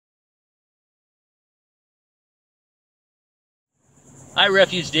Hi,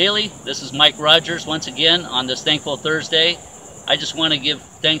 Refuge Daily. This is Mike Rogers once again on this Thankful Thursday. I just want to give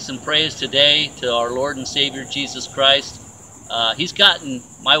thanks and praise today to our Lord and Savior Jesus Christ. He's gotten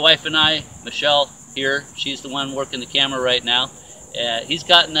my wife and I, Michelle here, she's the one working the camera right now. He's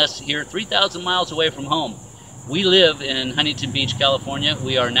gotten us here 3,000 miles away from home. We live in Huntington Beach, California.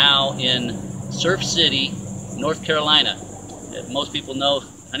 We are now in Surf City, North Carolina. Most people know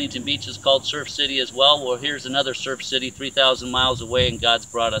Huntington Beach is called Surf City as well. Well, here's another Surf City 3,000 miles away, and God's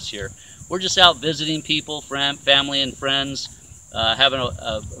brought us here. We're just out visiting people, family and friends, having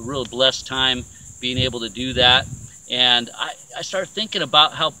a real blessed time being able to do that. And I started thinking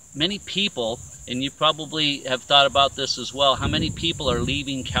about how many people, and you probably have thought about this as well, how many people are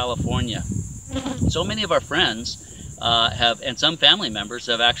leaving California. So many of our friends and some family members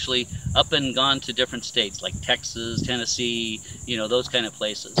have actually up and gone to different states like Texas, Tennessee, you know, those kind of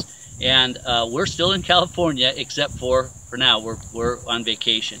places. And we're still in California, except for now, we're on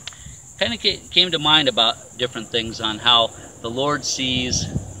vacation. Kind of came to mind about different things on how the Lord sees,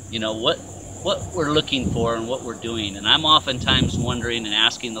 you know, what we're looking for and what we're doing. And I'm oftentimes wondering and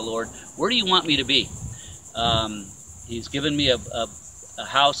asking the Lord, where do you want me to be? He's given me a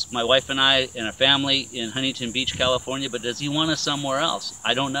house, my wife and I, and a family in Huntington Beach, California, but does he want us somewhere else?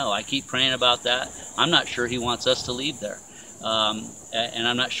 I don't know. I keep praying about that. I'm not sure he wants us to leave there. And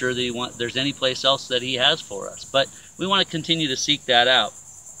I'm not sure that there's any place else that he has for us. But we want to continue to seek that out.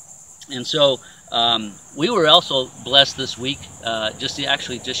 And so we were also blessed this week. Just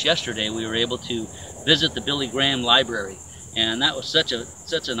yesterday, we were able to visit the Billy Graham Library. And that was such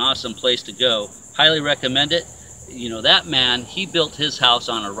an awesome place to go. Highly recommend it. You know, that man, he built his house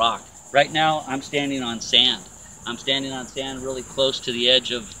on a rock. Right now, I'm standing on sand. I'm standing on sand really close to the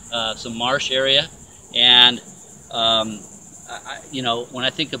edge of some marsh area. And, you know, when I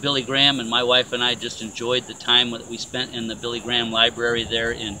think of Billy Graham, and my wife and I just enjoyed the time that we spent in the Billy Graham Library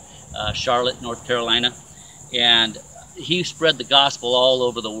there in Charlotte, North Carolina. And he spread the gospel all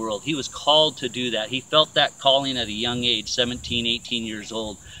over the world. He was called to do that. He felt that calling at a young age, 17, 18 years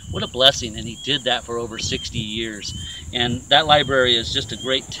old. What a blessing, and he did that for over 60 years. And that library is just a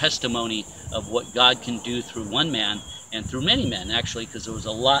great testimony of what God can do through one man, and through many men, actually, because there was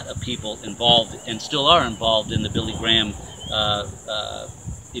a lot of people involved, and still are involved, in the Billy Graham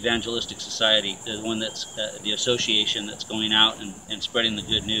Evangelistic Society, the one that's the association that's going out and spreading the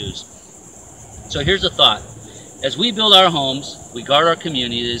good news. So here's a thought. As we build our homes, we guard our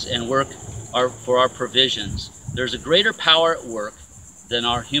communities, and work for our provisions, there's a greater power at work than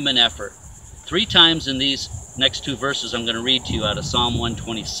our human effort. 3 times in these next 2 verses I'm going to read to you out of Psalm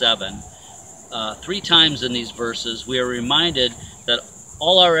 127, 3 times in these verses we are reminded that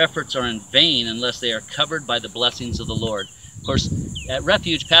all our efforts are in vain unless they are covered by the blessings of the Lord. Of course, at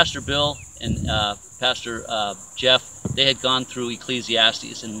Refuge, Pastor Bill and Pastor Jeff, they had gone through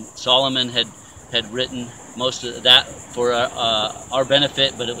Ecclesiastes, and Solomon had written most of that for our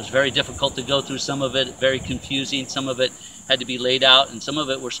benefit, but it was very difficult to go through some of it, very confusing. Some of it had to be laid out, and some of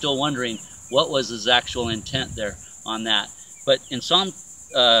it we're still wondering what was his actual intent there on that. But in Psalm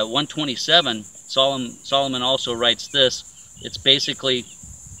 127, Solomon also writes this. It's basically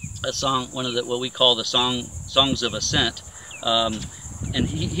a song, one of what we call the songs of ascent. And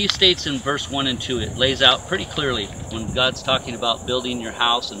he states in verse 1 and 2, it lays out pretty clearly when God's talking about building your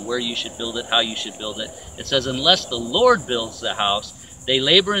house and where you should build it, how you should build it. It says, unless the Lord builds the house, they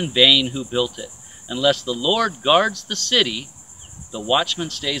labor in vain who built it. Unless the Lord guards the city, the watchman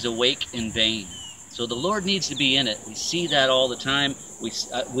stays awake in vain. So the Lord needs to be in it. We see that all the time.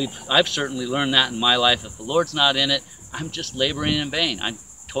 I've certainly learned that in my life. If the Lord's not in it, I'm just laboring in vain. I'm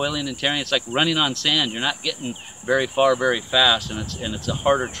toiling and tearing. It's like running on sand. You're not getting very far very fast, and it's a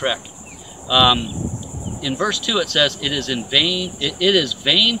harder trek. In verse 2 it says, it is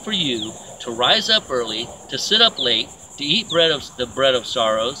vain for you to rise up early, to sit up late, to eat the bread of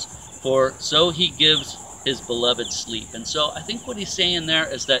sorrows, for so he gives his beloved sleep. And so I think what he's saying there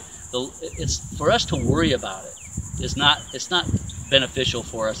is that it's for us to worry about it. It's not beneficial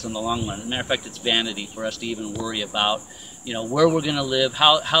for us in the long run. As a matter of fact, it's vanity for us to even worry about, you know, where we're going to live,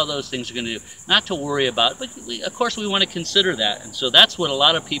 how those things are going to do. Not to worry about, but of course we want to consider that. And so that's what a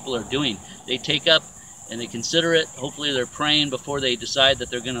lot of people are doing. They take up and they consider it. Hopefully they're praying before they decide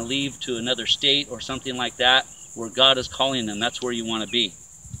that they're going to leave to another state or something like that, where God is calling them. That's where you want to be.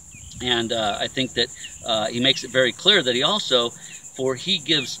 And I think that he makes it very clear that he also, for he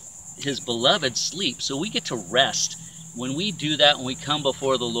gives his beloved sleep. So we get to rest. When we do that, when we come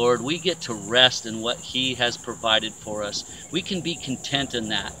before the Lord, we get to rest in what he has provided for us. We can be content in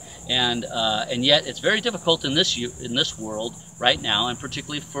that. And yet it's very difficult in this world right now, and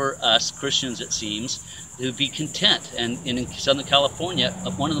particularly for us Christians, it seems, to be content. And in Southern California,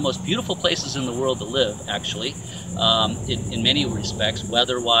 one of the most beautiful places in the world to live, actually, in many respects,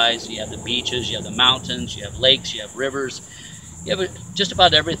 weather-wise. You have the beaches, you have the mountains, you have lakes, you have rivers, you have just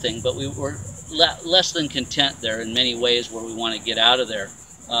about everything. But we're less than content there in many ways, where we want to get out of there.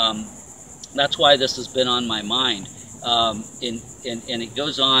 That's why this has been on my mind. And it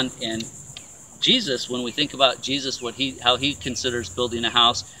goes on, and Jesus, when we think about Jesus, how he considers building a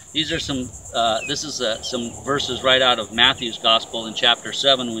house, these are some some verses right out of Matthew's Gospel in chapter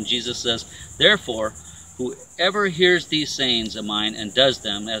 7, when Jesus says, "Therefore, whoever hears these sayings of mine and does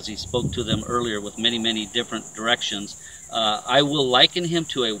them," as he spoke to them earlier with many, many different directions, "I will liken him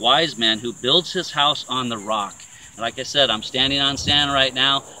to a wise man who builds his house on the rock." Like I said, I'm standing on sand right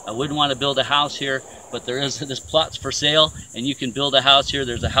now. I wouldn't want to build a house here, but this plot's for sale, and you can build a house here.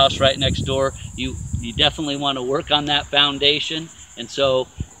 There's a house right next door. You definitely want to work on that foundation, and so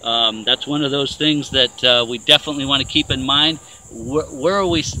that's one of those things that we definitely want to keep in mind. Where are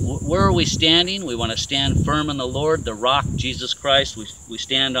we standing? We want to stand firm in the Lord, the rock, Jesus Christ. We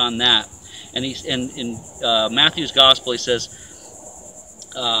stand on that. And in Matthew's Gospel, he says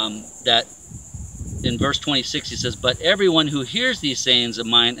that. In verse 26, he says, "But everyone who hears these sayings of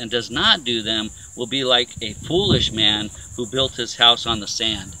mine and does not do them will be like a foolish man who built his house on the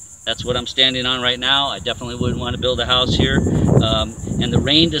sand." That's what I'm standing on right now. I definitely wouldn't want to build a house here. And the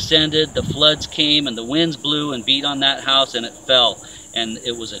rain descended, the floods came, and the winds blew and beat on that house, and it fell. And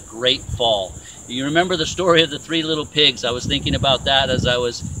it was a great fall. You remember the story of the 3 little pigs? I was thinking about that as I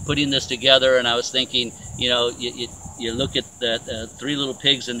was putting this together, and I was thinking, you know, you look at the 3 little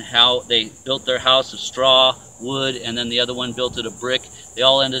pigs and how they built their house of straw, wood, and then the other one built it of brick. They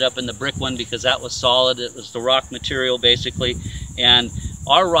all ended up in the brick one because that was solid. It was the rock material, basically. And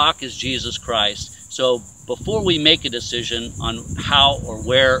our rock is Jesus Christ. So before we make a decision on how or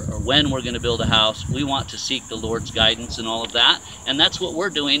where or when we're going to build a house, we want to seek the Lord's guidance and all of that. And that's what we're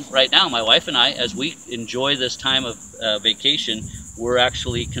doing right now, my wife and I, as we enjoy this time of vacation. We're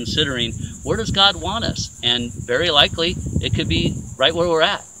actually considering, where does God want us? And very likely it could be right where we're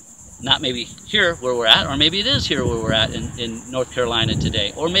at. Not maybe here where we're at, or maybe it is here where we're at in North Carolina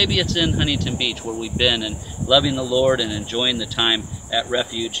today. Or maybe it's in Huntington Beach, where we've been and loving the Lord and enjoying the time at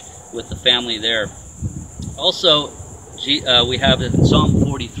Refuge with the family there. Also, we have in Psalm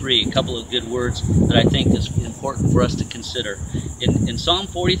 43 a couple of good words that I think is important for us to consider. In Psalm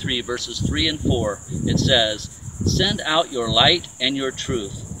 43, verses 3 and 4, it says, "Send out your light and your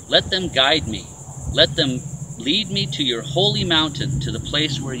truth. Let them guide me. Let them lead me to your holy mountain, to the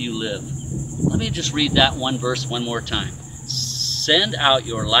place where you live." Let me just read that one verse one more time. "Send out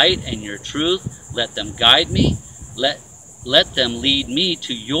your light and your truth. Let them guide me. Let them lead me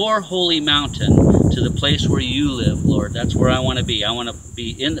to your holy mountain, to the place where you live, Lord." That's where I want to be. I want to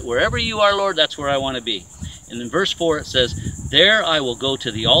be wherever you are, Lord, that's where I want to be. And in verse 4 it says, "There I will go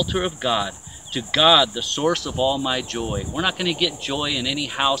to the altar of God, to God, the source of all my joy." We're not going to get joy in any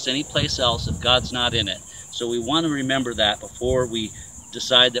house, any place else, if God's not in it. So we want to remember that before we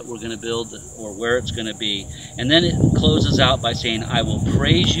decide that we're going to build or where it's going to be. And then it closes out by saying, "I will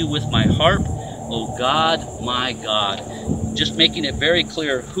praise you with my harp, O God, my God." Just making it very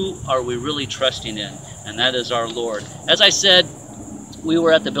clear, who are we really trusting in? And that is our Lord. As I said, we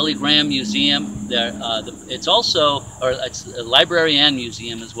were at the Billy Graham Museum. It's also, or it's a library and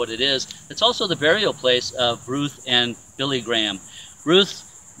museum is what it is. It's also the burial place of Ruth and Billy Graham. Ruth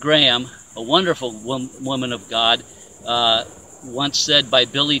Graham, a wonderful woman of God, once said by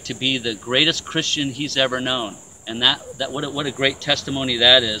Billy to be the greatest Christian he's ever known. And what a great testimony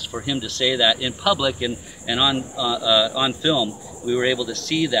that is, for him to say that in public and on film. We were able to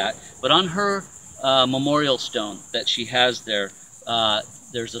see that. But on her memorial stone that she has there,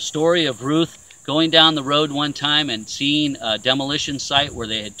 there's a story of Ruth going down the road one time and seeing a demolition site where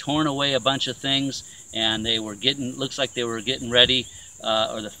they had torn away a bunch of things, and they were looks like they were getting ready,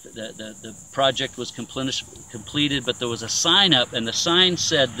 or the project was completed, but there was a sign up, and the sign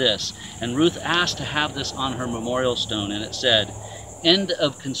said this, and Ruth asked to have this on her memorial stone, and it said, "End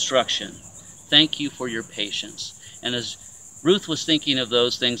of construction. Thank you for your patience." And as Ruth was thinking of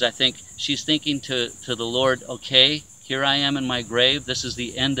those things, I think she's thinking to the Lord, okay, here I am in my grave. This is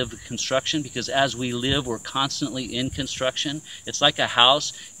the end of the construction, because as we live, we're constantly in construction. It's like a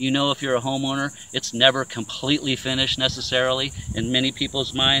house. You know, if you're a homeowner, it's never completely finished necessarily in many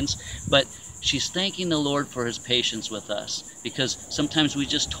people's minds. But She's thanking the Lord for his patience with us, because sometimes we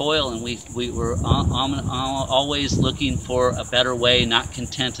just toil and we're always looking for a better way, not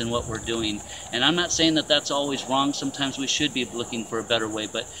content in what we're doing. And I'm not saying that that's always wrong. Sometimes we should be looking for a better way,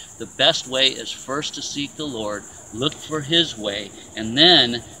 but the best way is first to seek the Lord, look for his way, and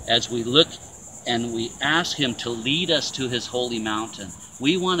then as we look and we ask him to lead us to his holy mountain,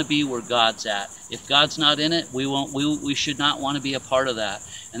 we want to be where God's at. If God's not in it, we should not want to be a part of that.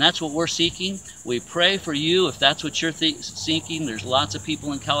 And that's what we're seeking. We pray for you if that's what you're seeking. There's lots of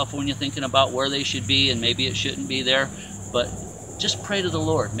people in California thinking about where they should be, and maybe it shouldn't be there. But just pray to the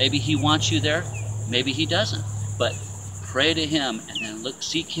Lord. Maybe he wants you there. Maybe he doesn't. But pray to him and then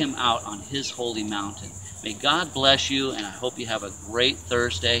seek him out on his holy mountain. May God bless you, and I hope you have a great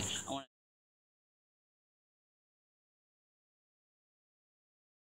Thursday.